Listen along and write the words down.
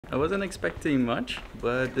I wasn't expecting much,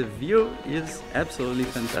 but the view is absolutely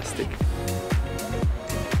fantastic.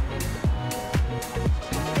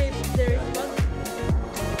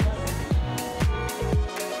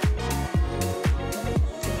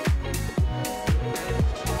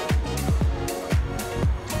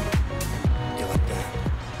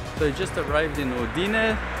 So I just arrived in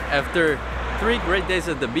Udine after 3 great days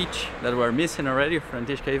at the beach that were missing already.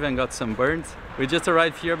 Francisca even got some burns. We just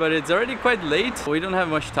arrived here, but it's already quite late. We don't have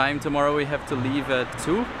much time. Tomorrow we have to leave at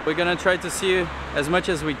 2. We're gonna try to see as much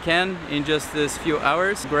as we can in just this few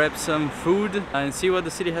hours, grab some food and see what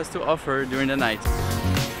the city has to offer during the night.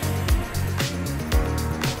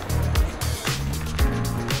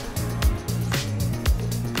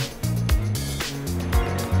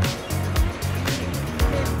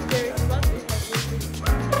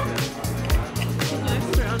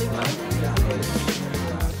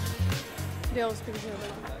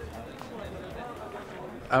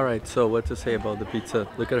 Alright, so what to say about the pizza?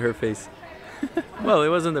 Look at her face. Well, it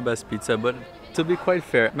wasn't the best pizza, but to be quite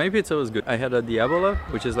fair, my pizza was good. I had a diavola,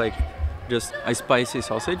 which is like just a spicy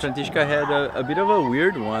sausage. Francisca had a bit of a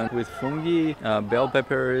weird one with fungi, bell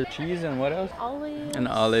pepper, cheese, and what else? Olives. And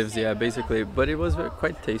olives, yeah, basically. But it was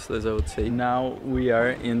quite tasteless, I would say. Now we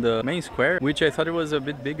are in the main square, which I thought it was a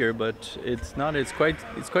bit bigger, but it's not. It's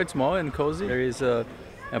quite small and cozy. There is a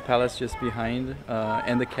palace just behind,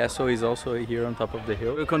 and the castle is also here on top of the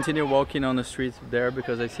hill. We'll continue walking on the street there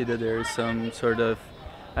because I see that there is some sort of,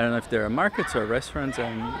 I don't know if there are markets or restaurants.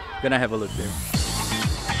 I'm gonna have a look there.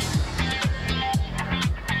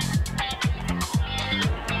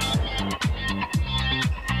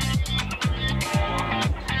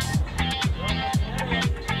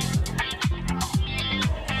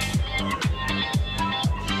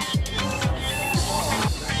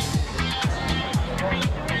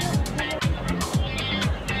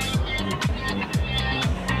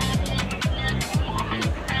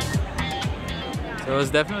 I was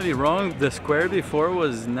definitely wrong. The square before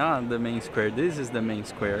was not the main square. This is the main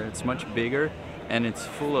square. It's much bigger and it's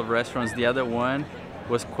full of restaurants. The other one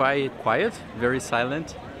was quite quiet, very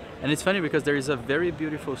silent. And it's funny because there is a very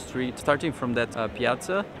beautiful street starting from that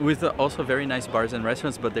piazza with also very nice bars and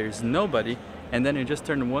restaurants, but there's nobody. And then you just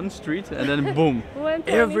turn one street and then boom,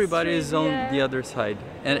 everybody is on the other side.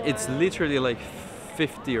 And it's literally like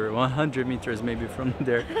 50 or 100 meters maybe from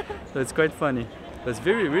there. So it's quite funny. But it's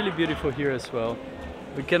really beautiful here as well.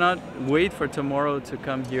 We cannot wait for tomorrow to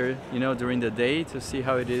come here, you know, during the day to see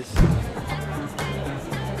how it is.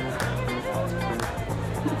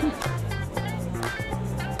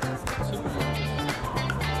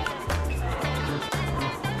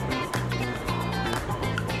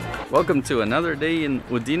 Welcome to another day in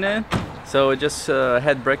Udine. So I just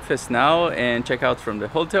had breakfast now and check out from the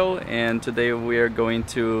hotel, and today we are going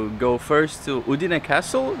to go first to Udine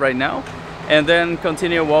Castle right now and then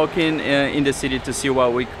continue walking in the city to see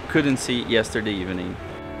what we couldn't see yesterday evening.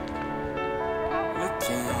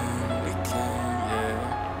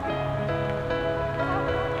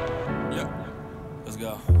 Let's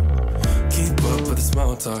go. Keep up with the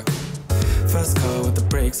small talk. Fast car with the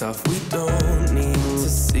brakes off. We don't need to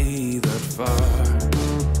see that far.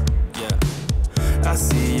 I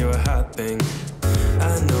see you're a hot thing.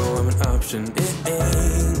 I know I'm an option. It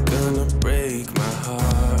ain't gonna break my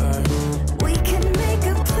heart. We can make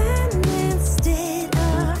a plan instead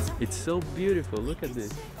of. It's so beautiful. Look at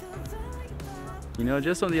this. You know,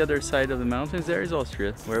 just on the other side of the mountains, there is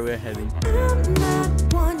Austria, where we're heading. I'm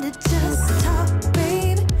not one to just talk,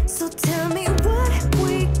 babe. So tell me what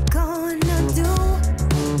we gonna do.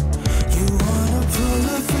 You wanna pull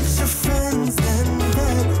up with your friends and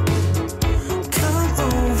then.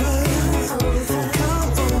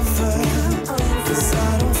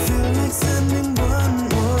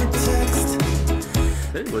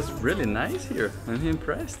 It was really nice here. I'm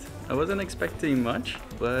impressed. I wasn't expecting much,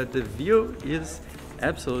 but the view is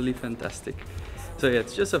absolutely fantastic. So yeah,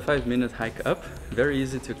 it's just a 5-minute hike up. Very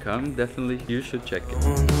easy to come. Definitely you should check it.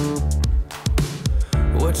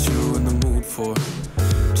 What you in the mood for?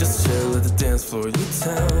 Just chill at the dance floor. You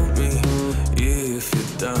tell me if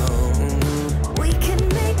you're down. We can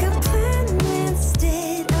make a plan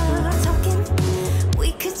instead of talking.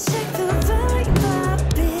 We could check the vibe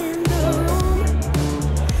up in the room.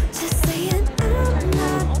 Just saying I'm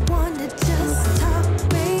not one to just talk,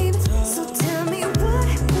 babe. So tell me what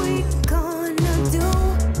we gonna do.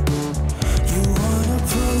 You wanna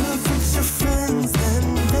pull up with your friends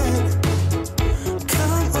and then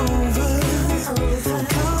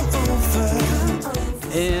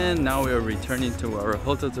and now we are returning to our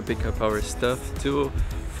hotel to pick up our stuff to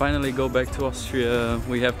finally go back to Austria.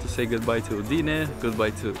 We have to say goodbye to Udine,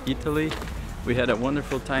 goodbye to Italy, We had a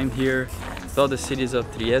wonderful time here with all the cities of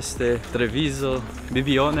Trieste, Treviso,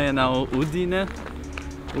 Bibione and now Udine.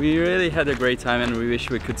 We really had a great time and we wish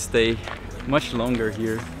we could stay much longer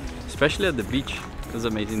here, especially at the beach. It was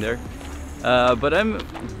amazing there. But I'm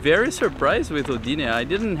very surprised with Udine. I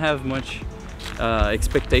didn't have much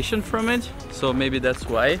expectation from it, so maybe that's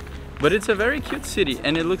why. But it's a very cute city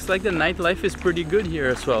and it looks like the nightlife is pretty good here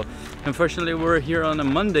as well. Unfortunately, we're here on a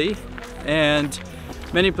Monday and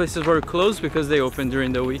many places were closed because they opened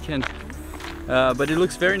during the weekend. But it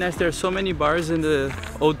looks very nice. There are so many bars in the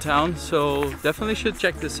old town, so definitely should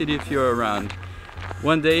check the city if you're around.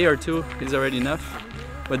 One day or two is already enough,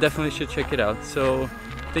 but definitely should check it out. So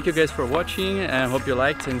thank you guys for watching and I hope you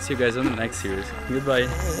liked, and see you guys on the next series. Goodbye.